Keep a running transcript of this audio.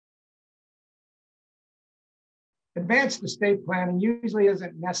advanced estate planning usually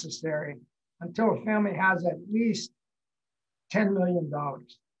isn't necessary until a family has at least $10 million.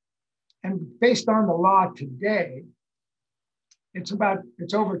 And based on the law today, it's over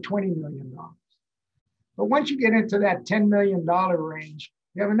 $20 million. But once you get into that $10 million range,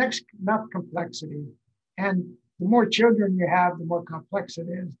 you have enough complexity. And the more children you have, the more complex it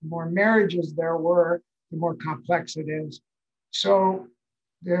is. The more marriages there were, the more complex it is. So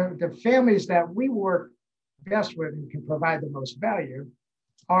the families that we work best with and can provide the most value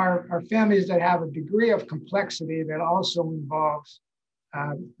are families that have a degree of complexity that also involves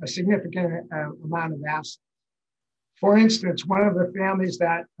a significant amount of assets. For instance, one of the families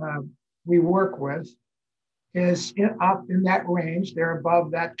that we work with is up in that range. They're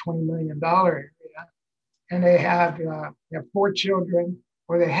above that $20 million area. And they have 4 children,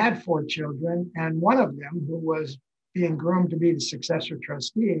 or they had 4 children. And one of them, who was being groomed to be the successor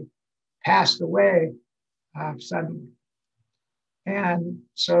trustee, passed away suddenly. And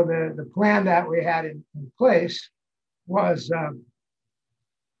so the plan that we had in place was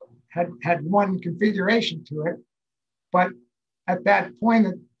had one configuration to it. But at that point,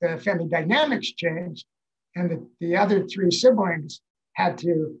 the family dynamics changed, and the other 3 siblings had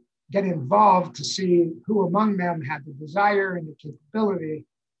to get involved to see who among them had the desire and the capability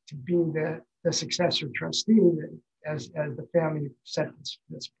to be the successor trustee as the family set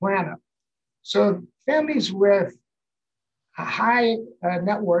this plan up. So families with a high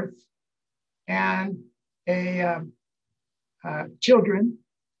net worth and children,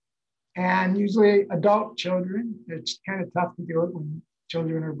 and usually adult children. It's kind of tough to do it when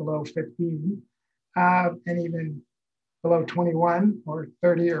children are below 15 and even below 21 or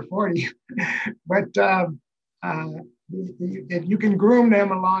 30 or 40. But you can groom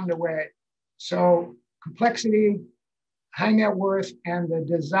them along the way. So complexity, high net worth, and the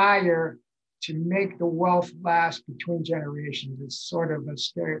desire to make the wealth last between generations is sort of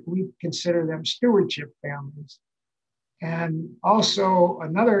we consider them stewardship families. And also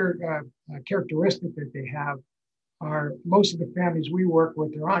another characteristic that they have are most of the families we work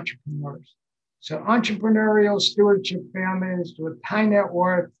with are entrepreneurs. So entrepreneurial stewardship families with high net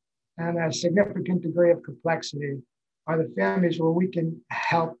worth and a significant degree of complexity are the families where we can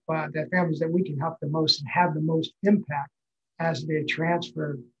help, the families that we can help the most and have the most impact as they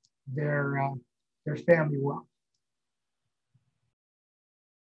transfer their family wealth.